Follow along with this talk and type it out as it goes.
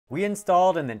We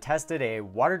installed and then tested a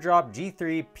Waterdrop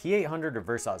G3 P800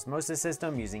 reverse osmosis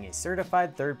system using a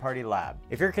certified third-party lab.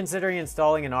 If you're considering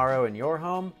installing an RO in your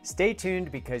home, stay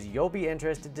tuned because you'll be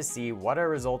interested to see what our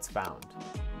results found.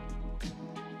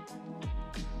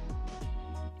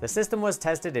 The system was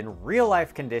tested in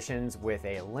real-life conditions with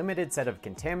a limited set of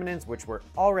contaminants which were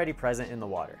already present in the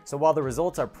water. So while the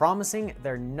results are promising,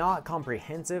 they're not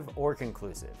comprehensive or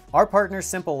conclusive. Our partner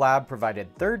Simplelab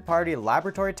provided third-party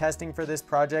laboratory testing for this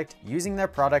project using their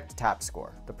product TAP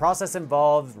score. The process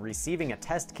involves receiving a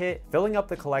test kit, filling up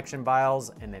the collection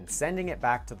vials, and then sending it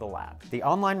back to the lab. The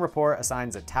online report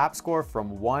assigns a TAP score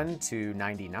from 1 to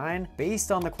 99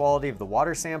 based on the quality of the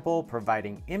water sample,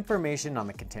 providing information on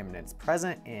the contaminants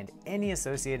present and any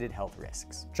associated health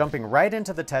risks. Jumping right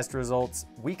into the test results,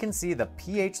 we can see the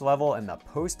pH level in the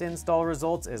post-install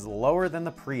results is lower than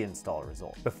the pre-install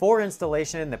result. Before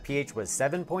installation, the pH was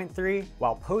 7.3,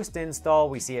 while post-install,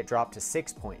 we see it drop to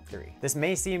 6.3. This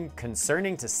may seem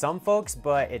concerning to some folks,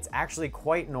 but it's actually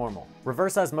quite normal.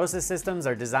 Reverse osmosis systems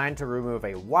are designed to remove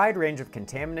a wide range of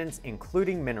contaminants,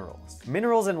 including minerals.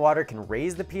 Minerals in water can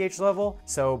raise the pH level,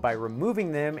 so by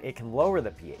removing them, it can lower the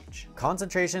pH.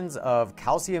 Concentrations of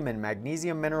calcium and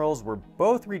magnesium minerals were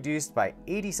both reduced by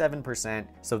 87%,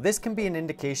 so this can be an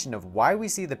indication of why we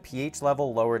see the pH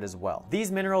level lowered as well.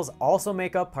 These minerals also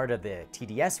make up part of the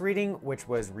TDS reading, which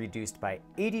was reduced by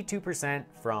 82%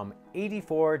 from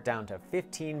 84 down to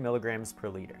 15 milligrams per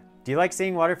liter. Do you like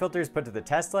seeing water filters put to the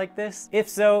test like this? If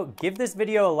so, give this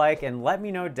video a like and let me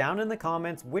know down in the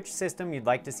comments which system you'd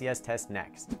like to see us test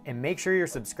next. And make sure you're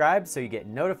subscribed so you get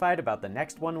notified about the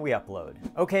next one we upload.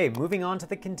 Okay, moving on to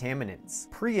the contaminants.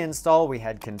 Pre-install, we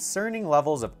had concerning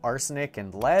levels of arsenic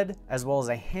and lead, as well as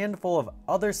a handful of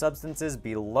other substances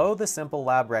below the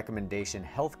Simplelab recommendation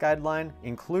health guideline,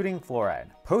 including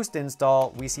fluoride.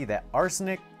 Post-install, we see that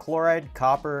arsenic, chloride,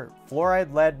 copper,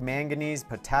 fluoride, lead, manganese,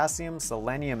 potassium,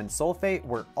 selenium, and sulfate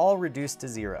were all reduced to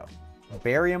 0.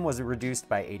 Barium was reduced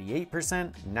by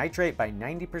 88%, nitrate by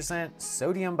 90%,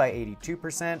 sodium by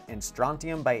 82%, and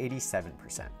strontium by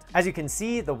 87%. As you can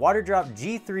see, the Waterdrop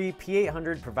G3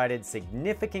 P800 provided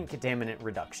significant contaminant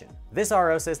reduction. This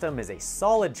RO system is a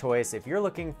solid choice if you're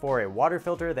looking for a water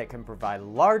filter that can provide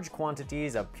large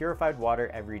quantities of purified water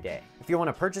every day. If you want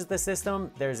to purchase this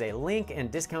system, there's a link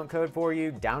and discount code for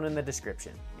you down in the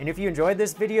description. And if you enjoyed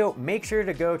this video, make sure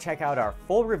to go check out our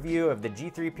full review of the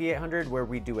G3 P800 where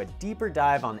we do a deeper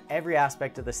dive on every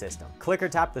aspect of the system. Click or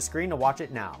tap the screen to watch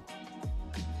it now.